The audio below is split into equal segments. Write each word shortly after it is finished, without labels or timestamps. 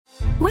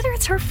Whether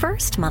it's her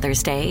first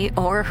Mother's Day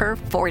or her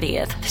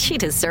 40th, she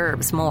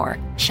deserves more.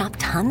 Shop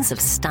tons of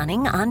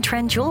stunning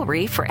on-trend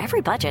jewelry for every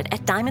budget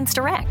at Diamonds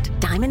Direct.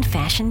 Diamond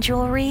fashion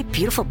jewelry,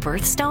 beautiful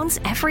birthstones,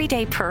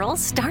 everyday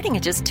pearls starting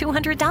at just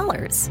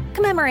 $200.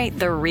 Commemorate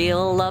the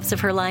real loves of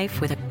her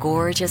life with a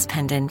gorgeous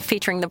pendant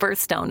featuring the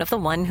birthstone of the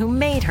one who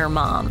made her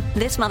mom.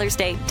 This Mother's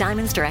Day,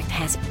 Diamonds Direct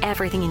has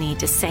everything you need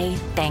to say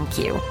thank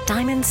you.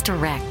 Diamonds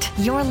Direct.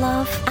 Your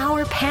love,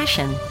 our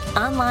passion.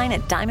 Online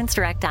at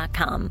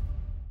diamondsdirect.com.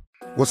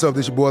 What's up,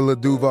 this your boy Lil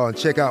Duval, and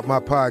check out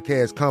my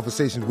podcast,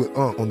 Conversations with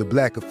Unc, on the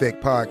Black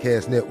Effect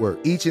Podcast Network.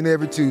 Each and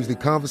every Tuesday,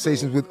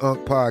 Conversations with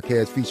Unc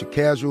podcast feature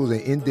casual and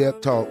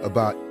in-depth talk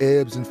about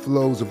ebbs and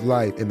flows of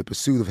life and the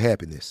pursuit of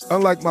happiness.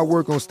 Unlike my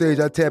work on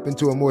stage, I tap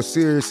into a more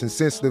serious and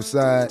sensitive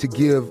side to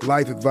give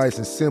life advice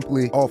and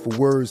simply offer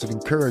words of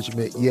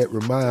encouragement, yet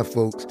remind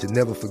folks to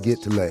never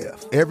forget to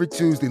laugh. Every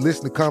Tuesday,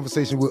 listen to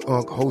Conversations with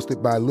Unc,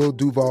 hosted by Lil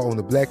Duval on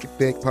the Black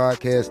Effect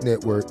Podcast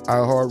Network,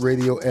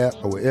 iHeartRadio app,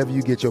 or wherever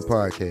you get your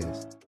podcasts.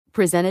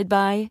 Presented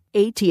by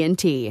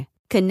AT&T.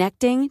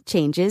 Connecting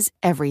changes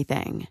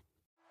everything.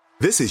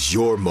 This is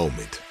your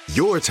moment,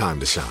 your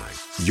time to shine,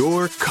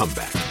 your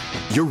comeback.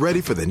 You're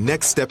ready for the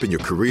next step in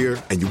your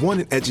career, and you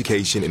want an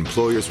education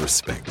employers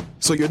respect.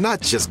 So you're not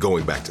just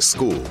going back to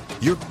school,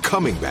 you're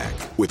coming back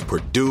with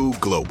Purdue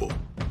Global.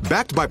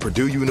 Backed by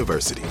Purdue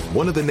University,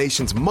 one of the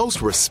nation's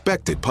most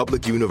respected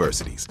public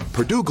universities,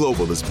 Purdue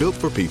Global is built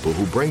for people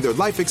who bring their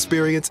life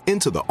experience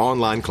into the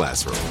online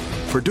classroom.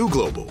 Purdue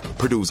Global,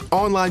 Purdue's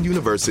online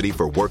university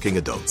for working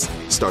adults.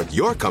 Start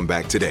your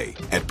comeback today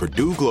at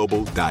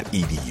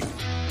purdueglobal.edu.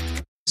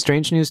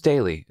 Strange News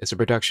Daily is a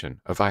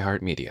production of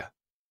iHeartMedia.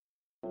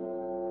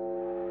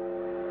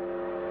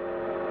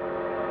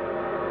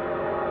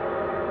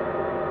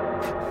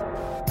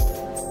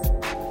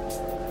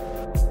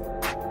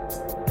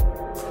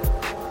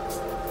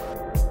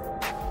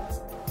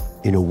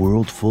 In a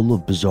world full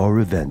of bizarre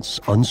events,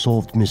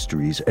 unsolved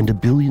mysteries, and a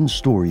billion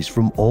stories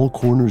from all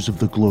corners of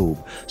the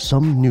globe,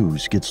 some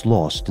news gets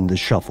lost in the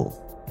shuffle.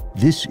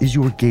 This is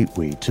your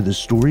gateway to the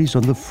stories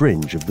on the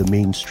fringe of the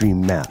mainstream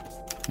map.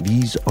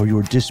 These are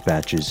your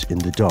dispatches in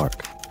the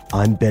dark.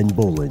 I'm Ben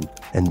Bolin,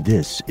 and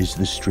this is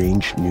the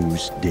Strange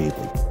News Daily.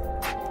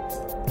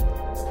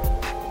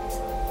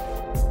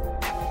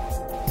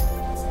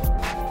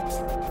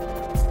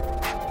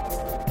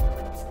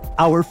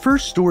 Our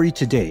first story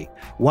today.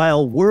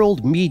 While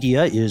world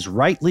media is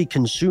rightly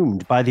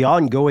consumed by the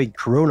ongoing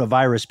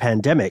coronavirus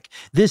pandemic,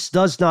 this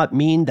does not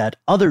mean that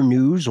other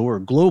news or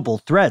global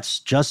threats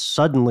just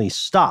suddenly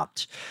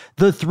stopped.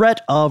 The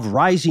threat of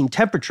rising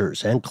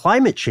temperatures and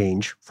climate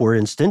change, for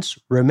instance,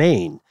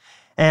 remain.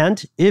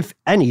 And, if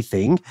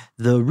anything,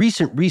 the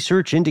recent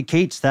research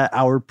indicates that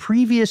our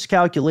previous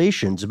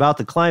calculations about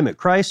the climate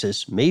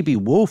crisis may be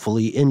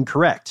woefully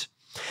incorrect.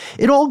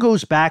 It all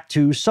goes back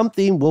to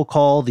something we'll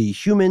call the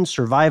human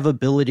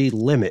survivability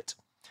limit.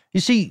 You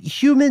see,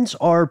 humans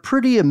are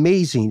pretty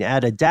amazing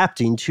at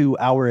adapting to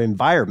our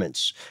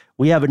environments.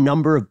 We have a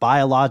number of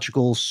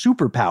biological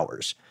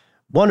superpowers.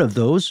 One of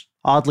those,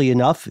 oddly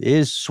enough,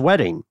 is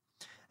sweating.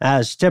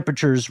 As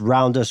temperatures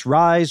around us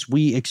rise,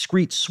 we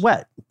excrete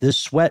sweat. This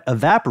sweat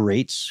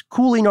evaporates,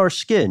 cooling our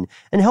skin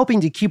and helping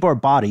to keep our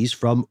bodies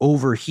from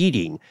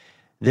overheating.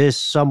 This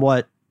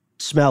somewhat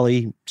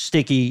smelly,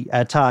 sticky,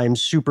 at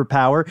times,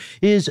 superpower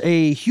is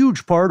a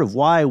huge part of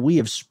why we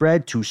have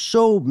spread to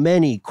so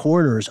many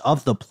corners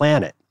of the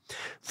planet.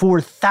 For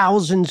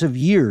thousands of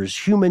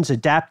years, humans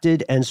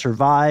adapted and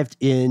survived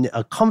in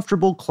a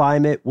comfortable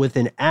climate with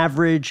an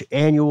average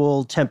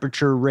annual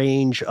temperature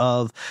range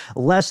of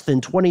less than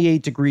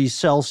 28 degrees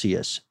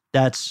Celsius.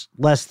 That's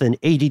less than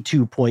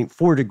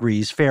 82.4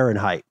 degrees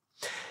Fahrenheit.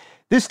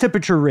 This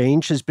temperature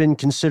range has been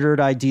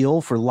considered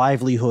ideal for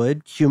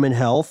livelihood, human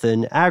health,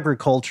 and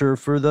agriculture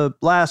for the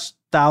last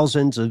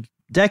thousands of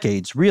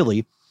decades,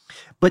 really.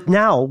 But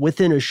now,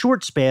 within a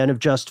short span of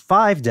just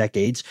 5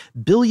 decades,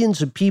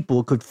 billions of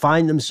people could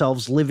find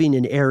themselves living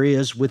in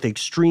areas with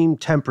extreme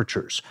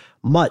temperatures,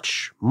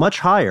 much, much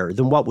higher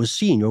than what was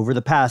seen over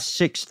the past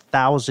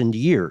 6,000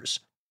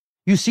 years.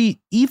 You see,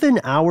 even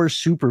our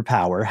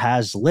superpower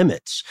has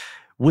limits.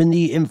 When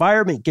the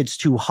environment gets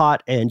too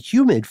hot and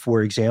humid,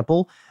 for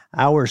example,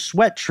 our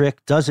sweat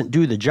trick doesn't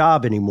do the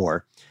job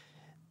anymore.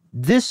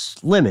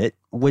 This limit,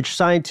 which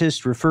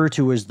scientists refer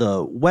to as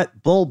the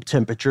wet bulb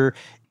temperature,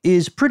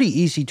 is pretty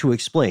easy to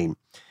explain.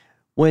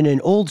 When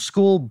an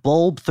old-school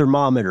bulb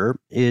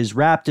thermometer is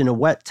wrapped in a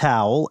wet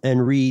towel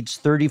and reads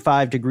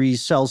 35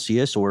 degrees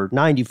Celsius or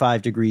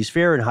 95 degrees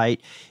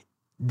Fahrenheit,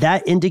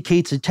 that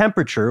indicates a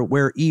temperature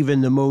where even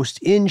the most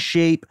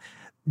in-shape,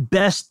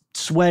 best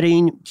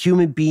sweating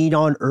human being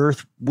on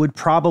Earth would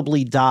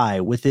probably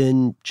die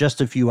within just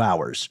a few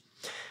hours.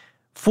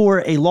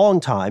 For a long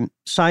time,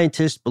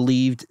 scientists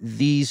believed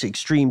these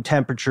extreme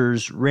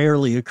temperatures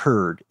rarely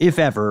occurred, if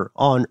ever,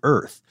 on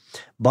Earth.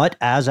 But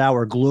as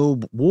our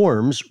globe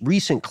warms,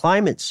 recent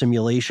climate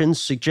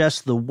simulations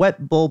suggest the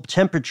wet bulb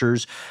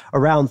temperatures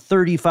around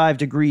 35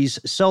 degrees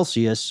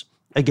Celsius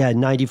again,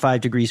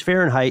 95 degrees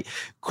Fahrenheit,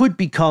 could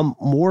become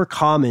more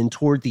common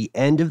toward the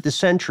end of the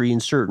century in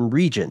certain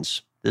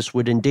regions. This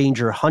would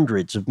endanger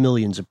hundreds of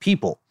millions of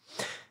people.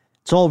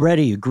 It's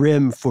already a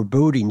grim,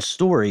 foreboding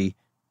story,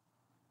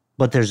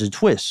 but there's a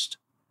twist.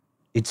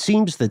 It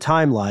seems the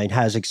timeline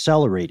has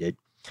accelerated.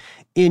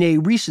 In a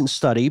recent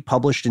study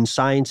published in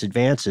Science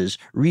Advances,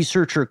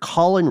 researcher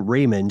Colin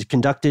Raymond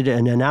conducted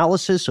an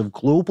analysis of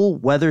global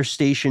weather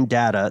station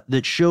data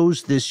that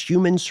shows this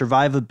human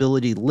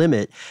survivability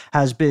limit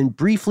has been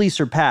briefly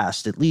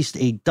surpassed at least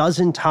a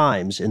dozen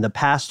times in the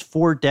past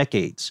 4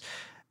 decades,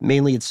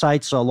 mainly at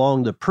sites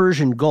along the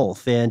Persian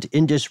Gulf and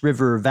Indus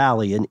River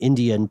Valley in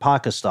India and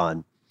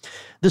Pakistan.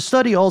 The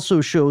study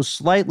also shows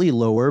slightly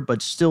lower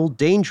but still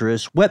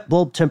dangerous wet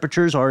bulb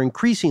temperatures are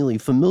increasingly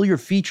familiar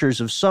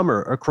features of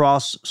summer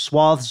across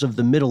swaths of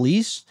the Middle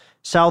East,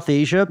 South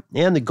Asia,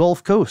 and the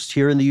Gulf Coast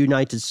here in the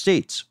United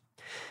States.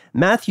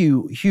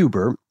 Matthew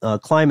Huber, a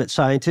climate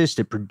scientist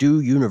at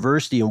Purdue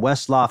University in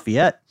West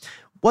Lafayette,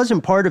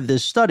 wasn't part of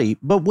this study,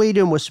 but weighed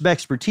in with some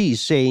expertise,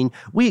 saying,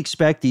 "We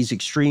expect these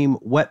extreme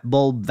wet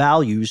bulb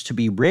values to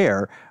be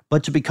rare,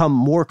 but to become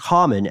more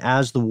common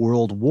as the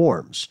world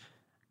warms,"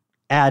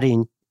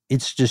 adding,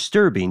 "It's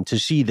disturbing to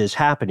see this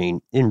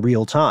happening in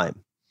real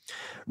time."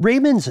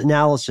 Raymond's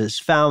analysis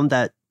found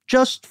that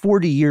just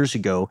 40 years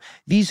ago,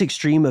 these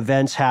extreme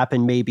events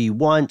happened maybe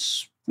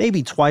once,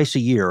 maybe twice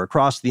a year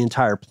across the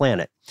entire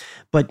planet.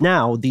 But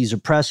now, these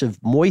oppressive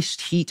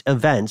moist heat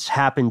events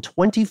happen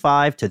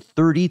 25 to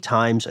 30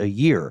 times a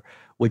year,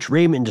 which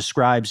Raymond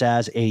describes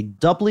as a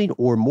doubling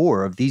or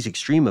more of these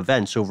extreme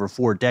events over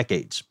 4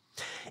 decades.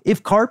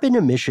 If carbon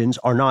emissions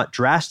are not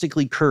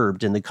drastically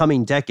curbed in the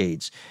coming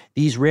decades,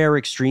 these rare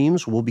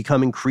extremes will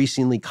become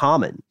increasingly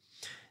common.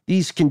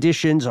 These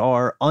conditions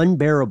are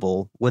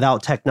unbearable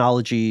without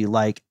technology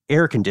like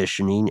air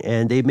conditioning,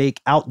 and they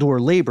make outdoor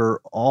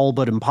labor all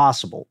but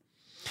impossible.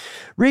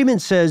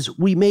 Raymond says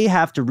we may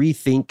have to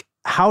rethink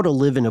how to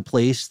live in a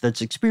place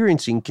that's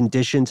experiencing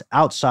conditions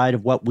outside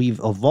of what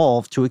we've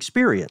evolved to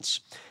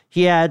experience.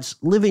 He adds,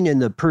 living in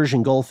the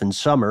Persian Gulf in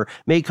summer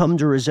may come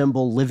to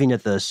resemble living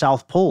at the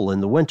South Pole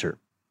in the winter,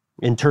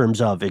 in terms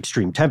of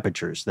extreme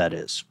temperatures, that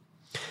is.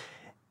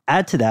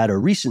 Add to that a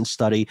recent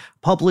study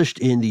published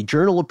in the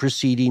Journal of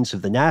Proceedings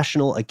of the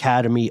National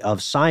Academy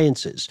of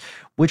Sciences,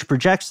 which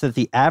projects that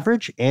the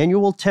average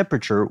annual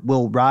temperature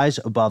will rise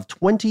above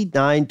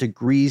 29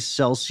 degrees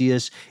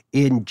Celsius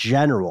in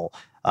general.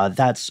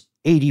 That's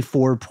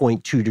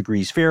 84.2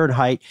 degrees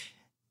Fahrenheit.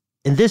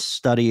 And this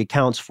study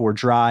accounts for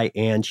dry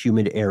and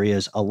humid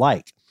areas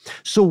alike.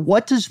 So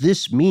what does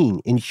this mean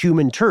in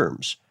human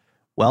terms?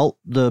 Well,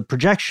 the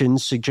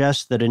projections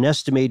suggest that an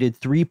estimated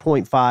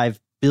 3.5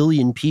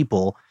 billion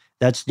people,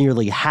 that's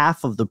nearly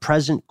half of the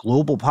present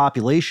global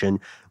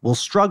population, will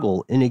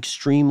struggle in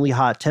extremely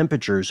hot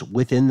temperatures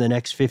within the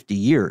next 50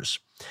 years.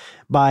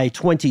 By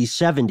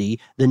 2070,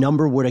 the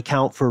number would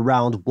account for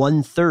around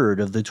 1/3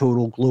 of the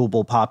total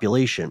global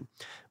population.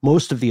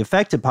 Most of the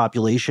affected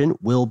population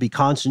will be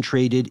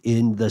concentrated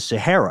in the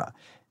Sahara.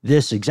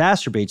 This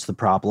exacerbates the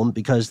problem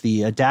because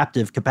the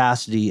adaptive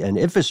capacity and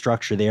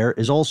infrastructure there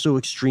is also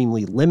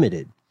extremely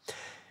limited.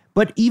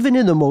 But even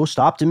in the most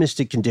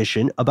optimistic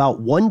condition, about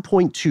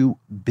 1.2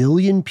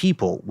 billion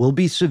people will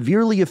be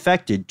severely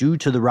affected due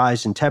to the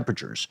rise in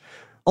temperatures.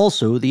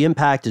 Also, the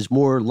impact is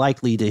more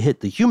likely to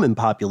hit the human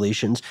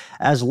populations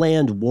as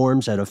land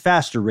warms at a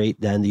faster rate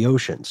than the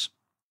oceans.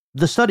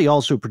 The study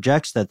also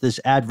projects that this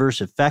adverse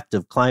effect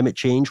of climate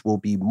change will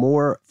be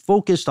more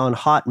focused on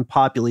hot and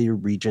populated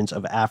regions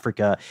of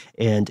Africa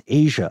and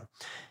Asia.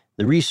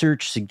 The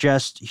research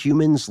suggests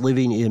humans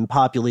living in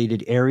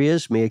populated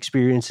areas may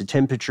experience a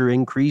temperature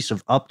increase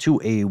of up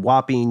to a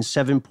whopping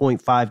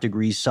 7.5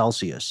 degrees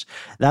Celsius.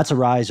 That's a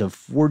rise of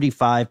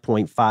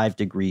 45.5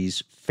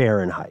 degrees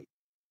Fahrenheit.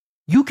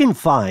 You can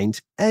find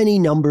any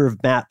number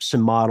of maps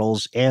and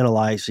models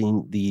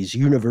analyzing these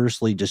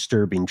universally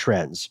disturbing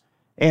trends.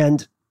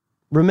 And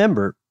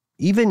remember,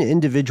 even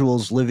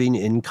individuals living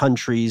in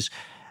countries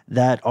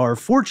that are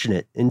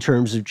fortunate in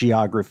terms of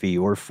geography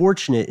or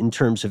fortunate in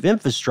terms of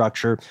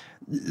infrastructure,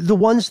 the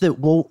ones that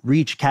won't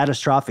reach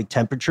catastrophic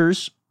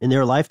temperatures in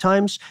their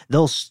lifetimes,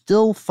 they'll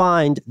still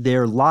find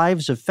their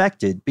lives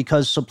affected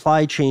because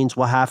supply chains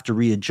will have to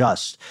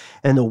readjust,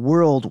 and the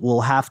world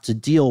will have to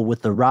deal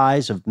with the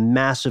rise of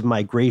massive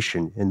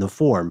migration in the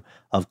form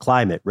of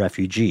climate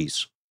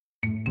refugees.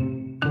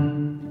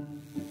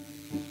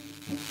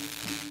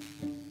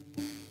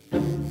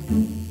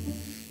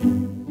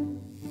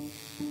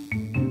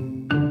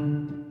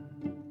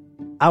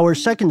 Our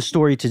second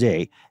story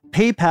today,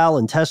 PayPal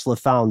and Tesla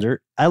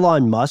founder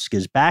Elon Musk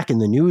is back in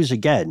the news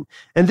again,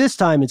 and this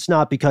time it's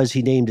not because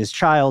he named his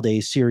child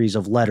a series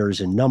of letters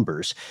and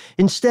numbers.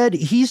 Instead,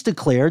 he's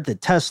declared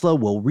that Tesla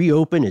will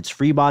reopen its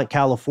Fremont,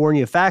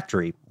 California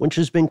factory, which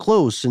has been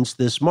closed since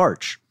this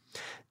March.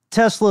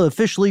 Tesla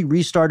officially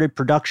restarted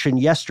production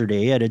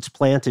yesterday at its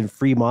plant in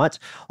Fremont,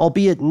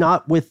 albeit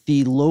not with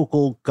the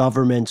local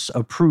government's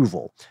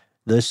approval.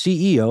 The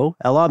CEO,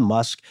 Elon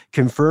Musk,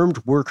 confirmed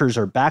workers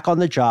are back on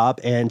the job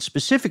and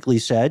specifically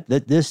said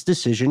that this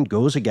decision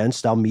goes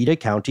against Alameda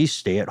County's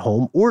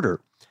stay-at-home order.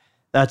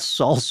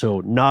 That's also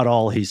not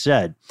all he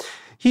said.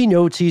 He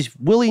notes he's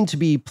willing to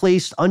be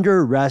placed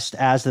under arrest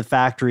as the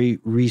factory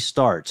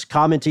restarts,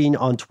 commenting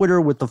on Twitter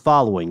with the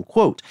following,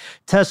 quote,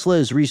 "Tesla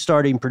is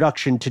restarting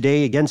production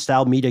today against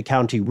Alameda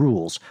County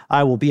rules.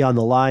 I will be on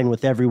the line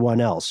with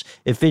everyone else.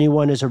 If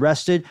anyone is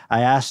arrested,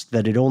 I ask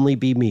that it only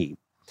be me."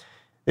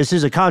 This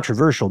is a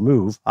controversial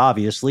move,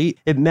 obviously.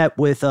 It met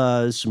with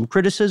some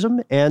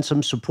criticism and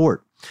some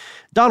support.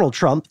 Donald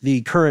Trump,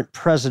 the current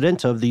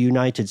president of the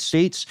United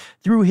States,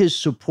 threw his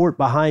support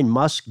behind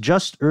Musk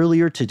just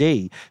earlier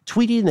today,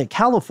 tweeting that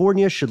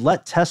California should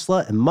let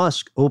Tesla and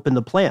Musk open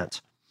the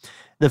plant.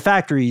 The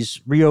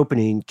factory's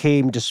reopening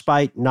came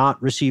despite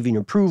not receiving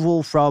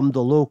approval from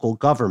the local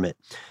government.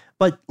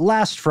 But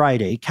last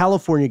Friday,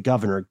 California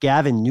Governor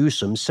Gavin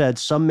Newsom said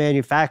some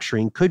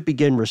manufacturing could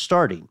begin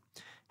restarting.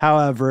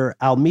 However,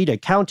 Alameda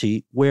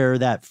County, where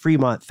that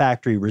Fremont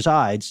factory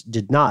resides,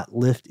 did not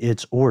lift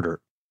its order.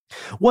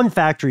 One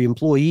factory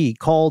employee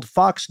called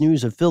Fox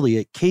News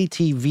affiliate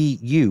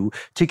KTVU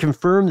to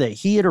confirm that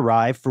he had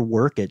arrived for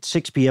work at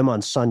 6 p.m.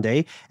 on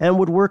Sunday and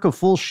would work a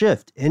full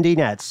shift, ending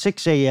at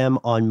 6 a.m.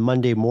 on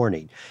Monday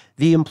morning.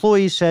 The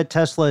employee said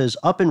Tesla is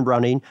up and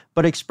running,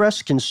 but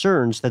expressed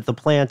concerns that the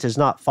plant is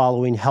not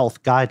following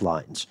health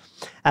guidelines.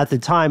 At the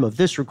time of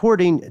this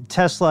recording,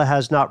 Tesla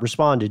has not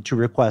responded to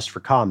requests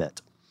for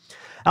comment.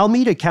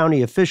 Alameda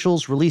County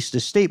officials released a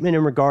statement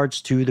in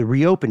regards to the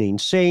reopening,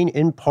 saying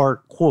in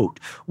part, quote,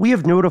 "We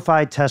have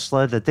notified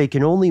Tesla that they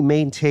can only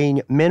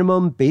maintain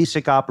minimum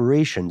basic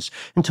operations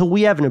until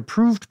we have an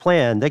approved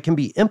plan that can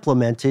be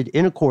implemented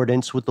in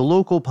accordance with the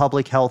local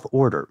public health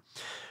order."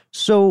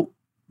 So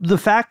the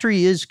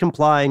factory is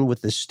complying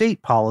with the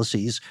state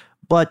policies,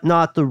 but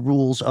not the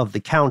rules of the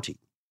county.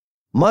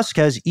 Musk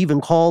has even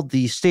called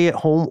the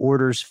stay-at-home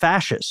orders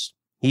fascist.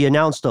 He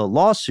announced a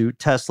lawsuit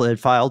Tesla had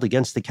filed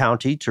against the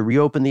county to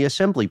reopen the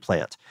assembly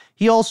plant.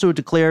 He also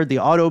declared the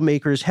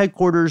automaker's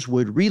headquarters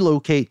would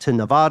relocate to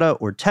Nevada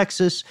or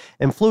Texas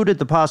and floated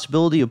the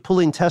possibility of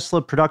pulling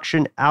Tesla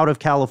production out of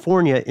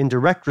California in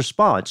direct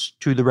response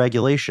to the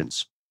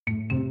regulations.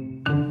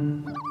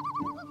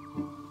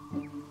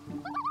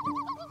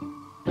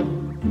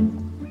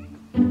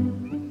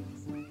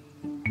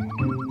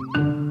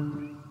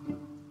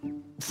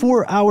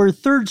 For our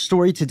third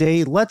story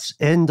today, let's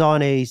end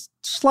on a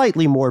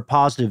slightly more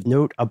positive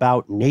note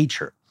about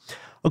nature.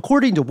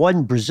 According to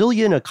one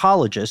Brazilian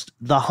ecologist,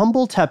 the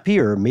humble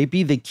tapir may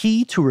be the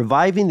key to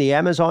reviving the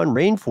Amazon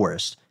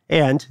rainforest.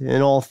 And,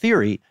 in all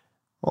theory,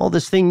 all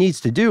this thing needs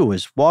to do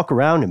is walk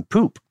around and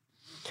poop.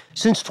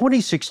 Since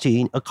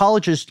 2016,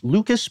 ecologist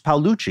Lucas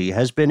Paolucci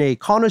has been a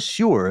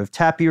connoisseur of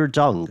tapir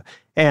dung,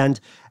 and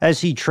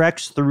as he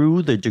treks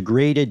through the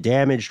degraded,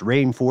 damaged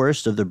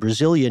rainforest of the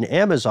Brazilian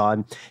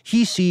Amazon,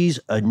 he sees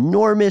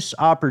enormous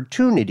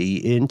opportunity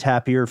in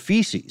tapir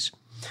feces.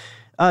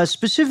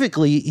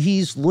 Specifically,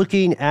 he's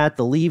looking at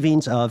the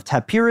leavings of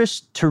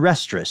Tapirus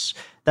terrestris.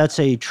 That's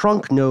a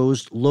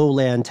trunk-nosed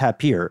lowland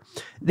tapir.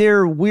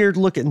 They're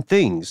weird-looking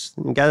things.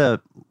 Got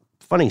a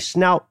funny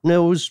snout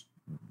nose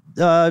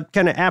kind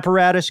of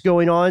apparatus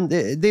going on.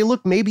 They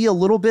look maybe a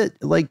little bit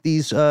like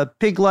these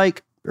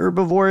pig-like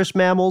herbivorous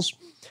mammals.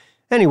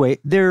 Anyway,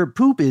 their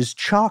poop is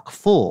chock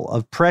full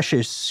of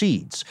precious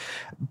seeds.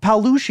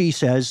 Paolucci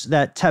says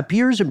that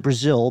tapirs in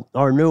Brazil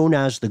are known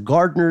as the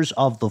gardeners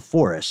of the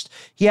forest.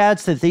 He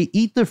adds that they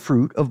eat the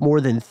fruit of more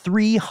than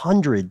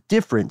 300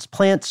 different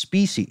plant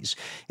species,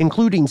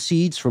 including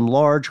seeds from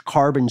large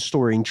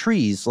carbon-storing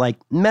trees like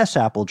mess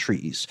apple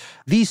trees.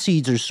 These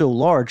seeds are so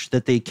large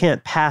that they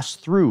can't pass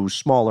through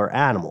smaller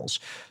animals.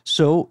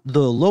 So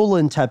the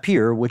lowland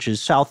tapir, which is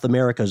South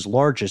America's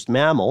largest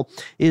mammal,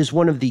 is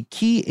one of the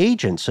key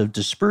agents of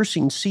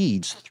dispersing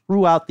seeds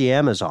throughout the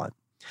Amazon.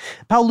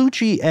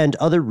 Paolucci and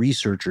other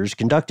researchers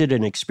conducted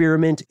an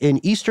experiment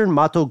in eastern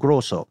Mato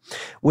Grosso,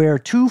 where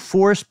 2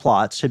 forest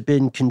plots had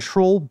been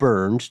control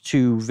burned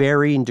to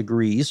varying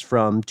degrees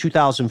from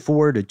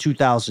 2004 to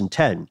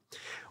 2010.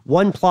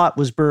 One plot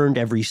was burned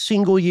every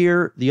single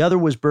year, the other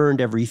was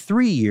burned every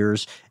 3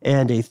 years,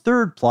 and a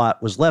third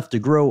plot was left to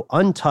grow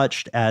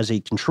untouched as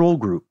a control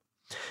group.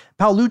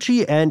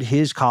 Paolucci and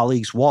his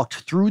colleagues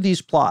walked through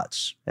these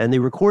plots, and they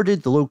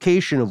recorded the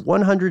location of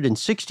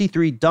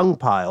 163 dung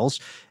piles,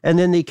 and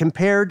then they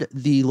compared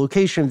the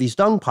location of these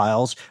dung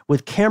piles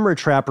with camera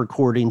trap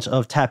recordings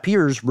of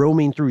tapirs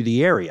roaming through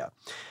the area.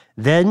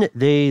 Then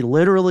they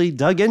literally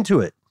dug into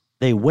it.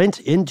 They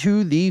went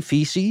into the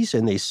feces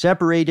and they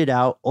separated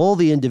out all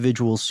the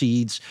individual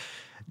seeds.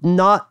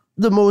 Not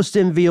the most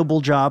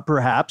enviable job,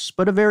 perhaps,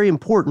 but a very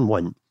important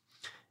one.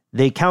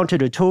 They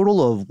counted a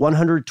total of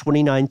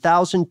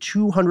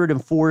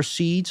 129,204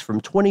 seeds from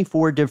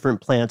 24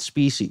 different plant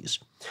species.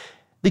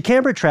 The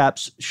camera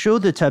traps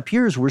showed that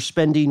tapirs were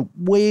spending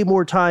way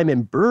more time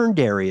in burned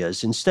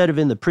areas instead of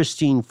in the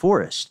pristine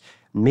forest.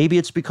 Maybe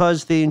it's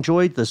because they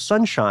enjoyed the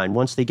sunshine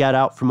once they got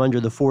out from under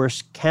the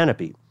forest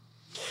canopy.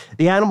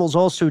 The animals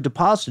also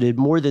deposited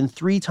more than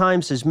 3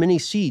 times as many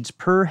seeds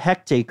per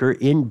hectare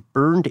in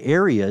burned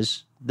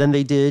areas than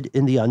they did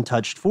in the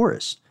untouched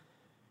forest.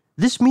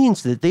 This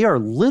means that they are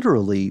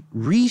literally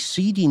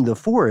reseeding the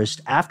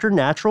forest after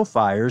natural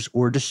fires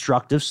or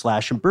destructive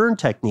slash and burn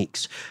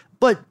techniques.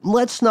 But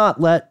let's not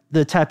let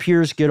the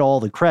tapirs get all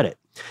the credit.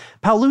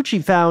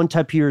 Paolucci found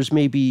tapirs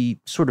may be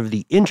sort of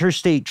the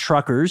interstate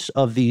truckers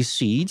of these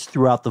seeds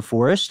throughout the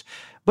forest.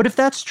 But if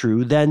that's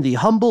true, then the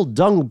humble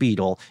dung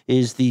beetle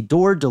is the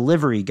door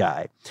delivery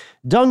guy.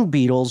 Dung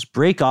beetles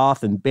break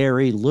off and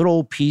bury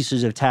little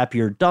pieces of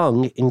tapir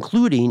dung,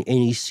 including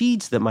any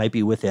seeds that might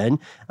be within.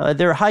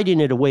 They're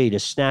hiding it away to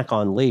snack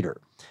on later.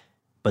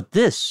 But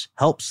this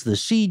helps the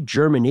seed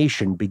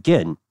germination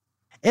begin.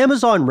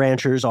 Amazon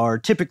ranchers are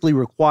typically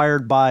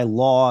required by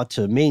law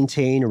to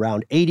maintain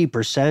around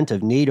 80%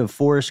 of native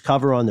forest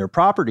cover on their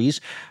properties,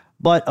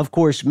 but of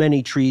course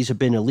many trees have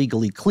been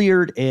illegally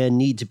cleared and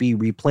need to be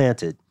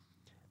replanted.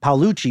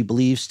 Paolucci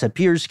believes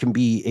tapirs can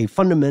be a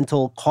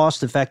fundamental,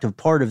 cost-effective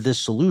part of this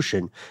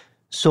solution,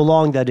 so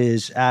long that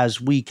is as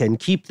we can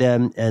keep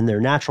them and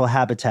their natural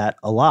habitat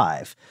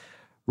alive.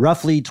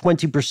 Roughly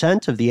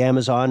 20% of the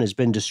Amazon has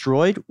been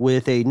destroyed,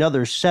 with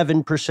another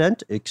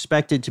 7%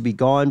 expected to be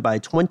gone by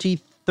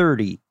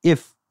 2030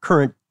 if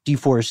current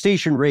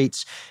deforestation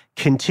rates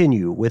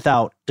continue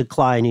without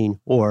declining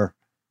or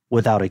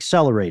without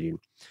accelerating.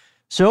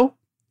 So,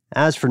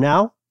 as for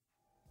now,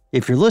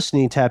 if you're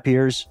listening,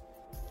 tapirs,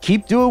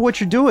 keep doing what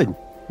you're doing.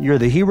 You're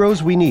the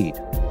heroes we need.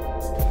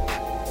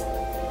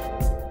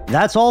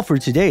 That's all for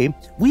today.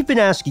 We've been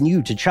asking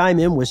you to chime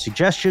in with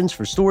suggestions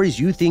for stories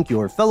you think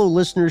your fellow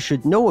listeners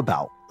should know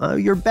about,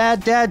 your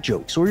bad dad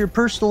jokes, or your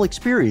personal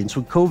experience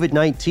with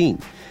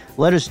COVID-19.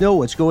 Let us know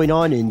what's going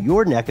on in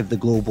your neck of the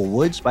global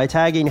woods by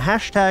tagging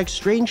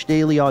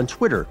 #StrangeDaily on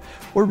Twitter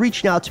or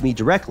reaching out to me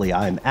directly.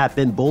 I'm at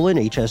Ben Bowlin,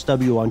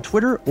 HSW on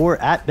Twitter,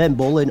 or at Ben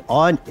Bowlin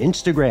on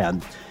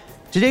Instagram.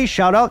 Today's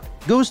shout out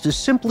goes to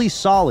Simply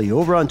Solly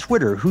over on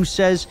Twitter, who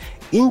says,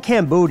 in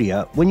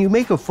Cambodia, when you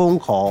make a phone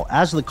call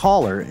as the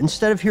caller,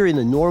 instead of hearing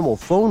the normal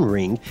phone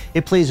ring,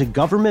 it plays a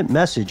government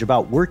message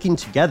about working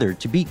together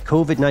to beat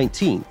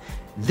COVID-19.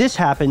 This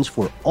happens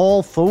for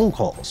all phone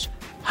calls.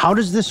 How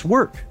does this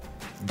work?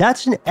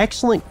 That's an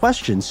excellent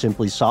question,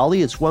 Simply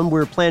Solly. It's one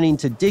we're planning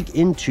to dig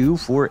into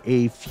for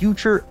a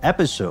future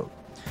episode.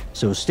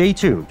 So stay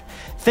tuned.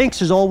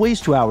 Thanks as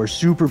always to our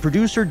super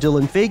producer,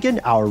 Dylan Fagan,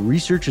 our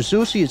research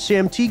associate,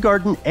 Sam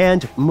Teagarden,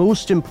 and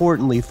most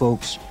importantly,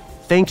 folks,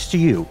 thanks to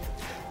you.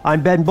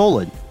 I'm Ben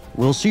Bowlin.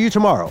 We'll see you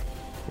tomorrow.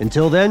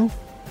 Until then,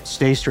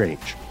 stay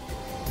strange.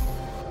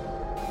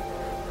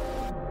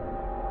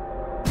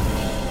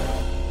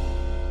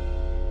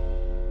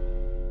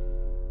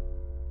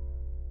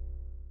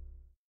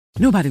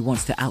 Nobody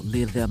wants to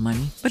outlive their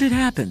money, but it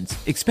happens,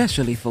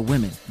 especially for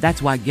women.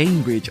 That's why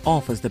Gainbridge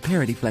offers the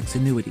Parity Flex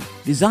annuity,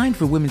 designed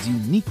for women's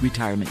unique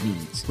retirement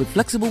needs, with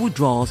flexible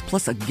withdrawals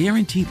plus a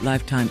guaranteed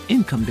lifetime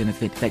income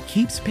benefit that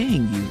keeps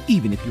paying you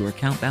even if your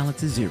account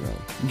balance is zero.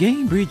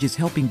 Gainbridge is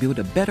helping build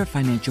a better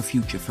financial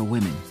future for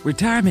women.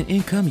 Retirement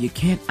income you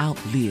can't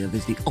outlive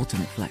is the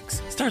ultimate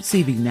flex. Start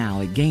saving now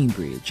at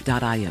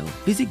Gainbridge.io.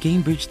 Visit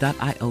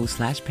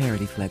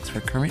Gainbridge.io/ParityFlex for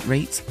current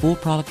rates, full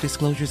product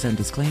disclosures and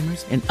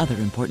disclaimers, and other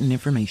important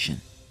information.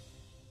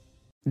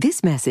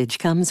 This message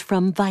comes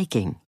from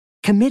Viking,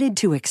 committed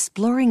to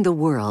exploring the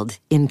world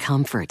in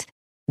comfort.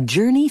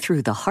 Journey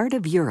through the heart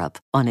of Europe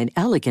on an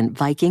elegant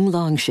Viking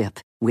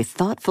longship with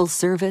thoughtful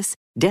service,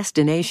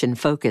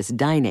 destination-focused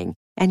dining,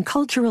 and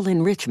cultural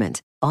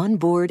enrichment on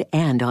board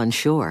and on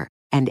shore.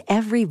 And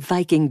every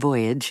Viking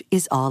voyage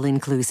is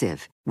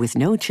all-inclusive, with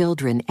no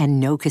children and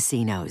no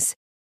casinos.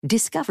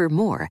 Discover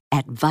more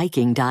at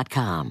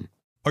Viking.com.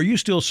 Are you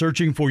still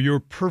searching for your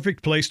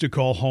perfect place to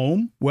call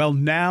home? Well,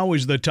 now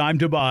is the time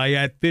to buy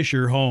at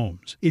Fisher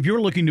Homes. If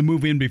you're looking to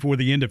move in before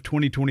the end of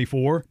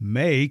 2024,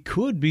 May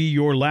could be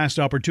your last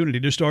opportunity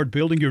to start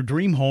building your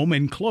dream home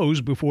and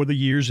close before the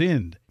year's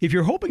end. If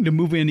you're hoping to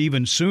move in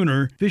even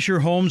sooner,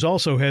 Fisher Homes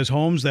also has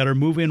homes that are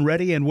move-in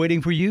ready and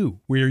waiting for you,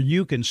 where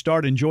you can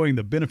start enjoying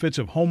the benefits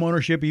of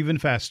homeownership even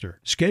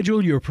faster.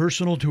 Schedule your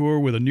personal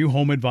tour with a new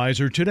home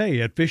advisor today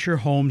at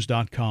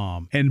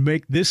FisherHomes.com and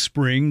make this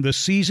spring the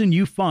season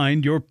you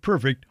find your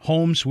perfect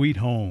home sweet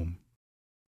home.